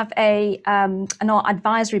used to have an art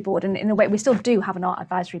advisory board, and in a way we still do have an art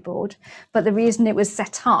advisory board, but the reason it was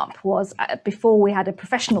set up was before we had a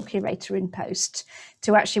professional curator in post,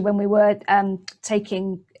 to actually, when we were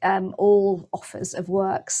taking all offers of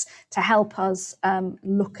works, to help us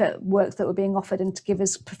look at works that were being offered and to give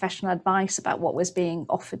us professional advice about what was being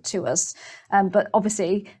offered to us. But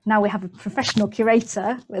obviously now we have a professional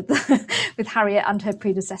curator with with Harriet and her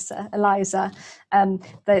predecessor Eliza.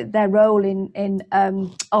 Their role in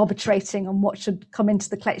arbitrating on what should come into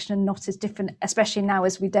the collection and not is different, especially now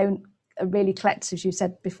as we don't really collect, as you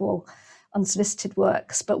said before, unsolicited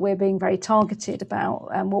works, but we're being very targeted about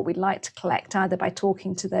what we'd like to collect, either by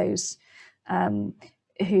talking to those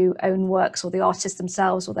who own works, or the artists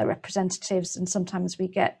themselves, or their representatives. And sometimes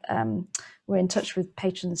we're in touch with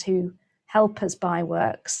patrons who help us buy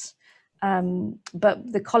works,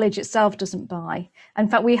 but the college itself doesn't buy. In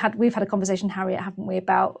fact, we've had a conversation, Harriet, haven't we,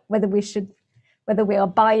 about whether we are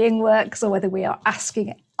buying works or whether we are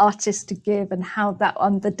asking artists to give, and how that,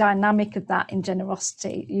 on the dynamic of that in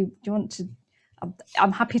generosity. Do you want to?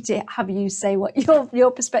 I'm happy to have you say what your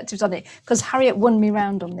perspectives on it, because Harriet won me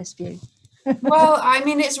round on this view. Well, I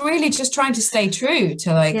mean, it's really just trying to stay true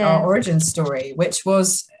to our origin story, which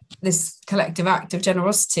was this collective act of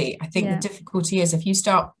generosity. I think the difficulty is if you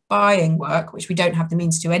start buying work, which we don't have the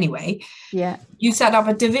means to anyway, you set up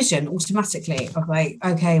a division automatically of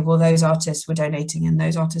okay, well, those artists were donating and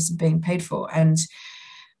those artists are being paid for. And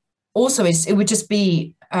also it would just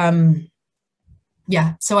be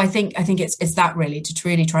so I think it's that, really, to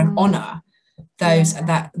really try and honor those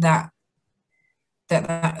that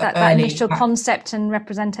initial concept and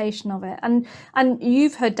representation of it. And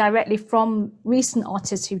you've heard directly from recent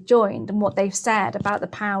artists who've joined and what they've said about the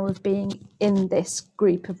power of being in this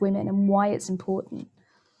group of women and why it's important.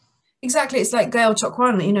 Exactly. It's like Gail Chong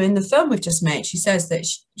Kwan, in the film we've just made, she says that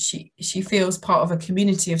she feels part of a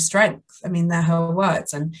community of strength. I mean, they're her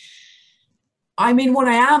words. And I mean, what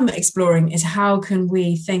I am exploring is how can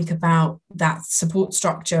we think about that support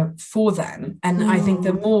structure for them. And I think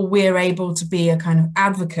the more we're able to be a kind of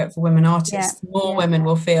advocate for women artists, the more women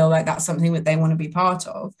will feel like that's something that they want to be part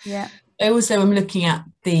of. Yeah. I also am looking at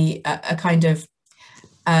a kind of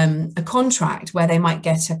a contract where they might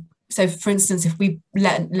get so for instance, if we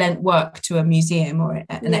lent work to a museum or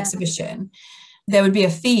an exhibition, there would be a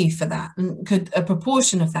fee for that. And could a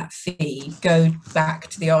proportion of that fee go back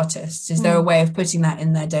to the artists? Is there a way of putting that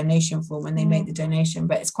in their donation form when they make the donation?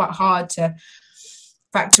 But it's quite hard to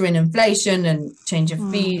factor in inflation and change of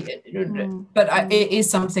fee. But it is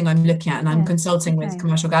something I'm looking at, and I'm consulting with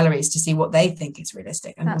commercial galleries to see what they think is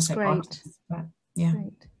realistic. And that's also great. artists. But, yeah.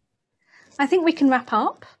 Great. I think we can wrap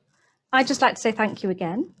up. I'd just like to say thank you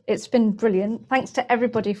again. It's been brilliant. Thanks to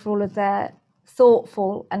everybody for all of their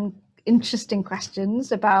thoughtful and interesting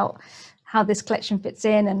questions about how this collection fits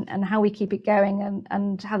in and how we keep it going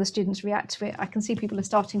and how the students react to it. I can see people are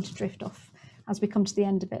starting to drift off as we come to the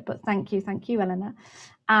end of it, but thank you, Eleanor.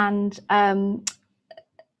 And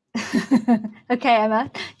okay,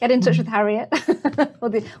 Emma, get in touch with Harriet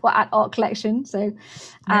or at Art Collection. So,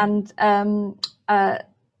 and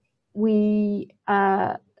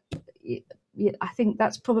I think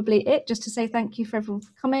that's probably it. Just to say thank you for everyone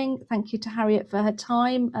for coming. Thank you to Harriet for her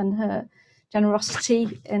time and her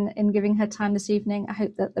generosity in giving her time this evening. I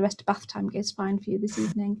hope that the rest of bath time goes fine for you this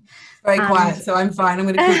evening. Very quiet, so I'm fine. I'm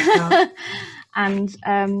going to cook now.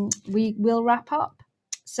 And we will wrap up.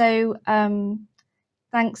 So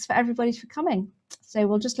thanks for everybody for coming. So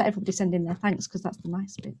we'll just let everybody send in their thanks because that's the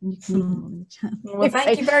nice bit, and you can leave them all in the chat. Well,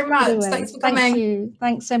 thank you very much. Thanks for coming. Thank you.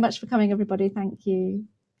 Thanks so much for coming, everybody. Thank you.